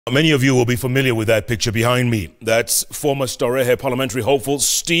Many of you will be familiar with that picture behind me. That's former Starehe parliamentary hopeful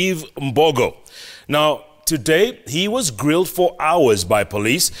Steve Mbogo. Now, today, he was grilled for hours by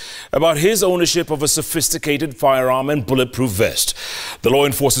police about his ownership of a sophisticated firearm and bulletproof vest. The law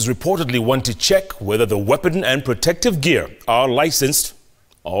enforcers reportedly want to check whether the weapon and protective gear are licensed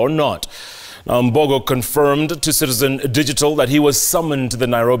or not. Now, Mbogo confirmed to Citizen Digital that he was summoned to the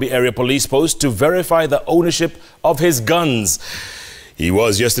Nairobi area police post to verify the ownership of his guns. He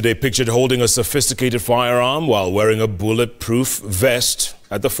was yesterday pictured holding a sophisticated firearm while wearing a bulletproof vest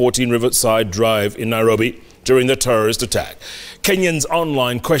at the 14 Riverside Drive in Nairobi during the terrorist attack. Kenyans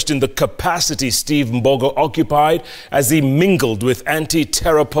online questioned the capacity Steve Mbogo occupied as he mingled with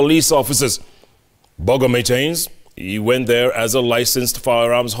anti-terror police officers. Mbogo maintains he went there as a licensed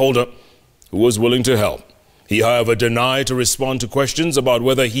firearms holder who was willing to help. He, however, denied to respond to questions about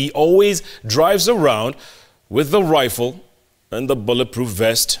whether he always drives around with the rifle and the bulletproof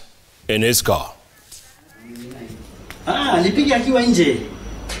vest in his car. Alipiga akiwa nje.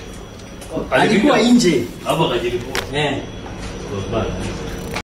 Alikuwa nje. Hapo akajilipua.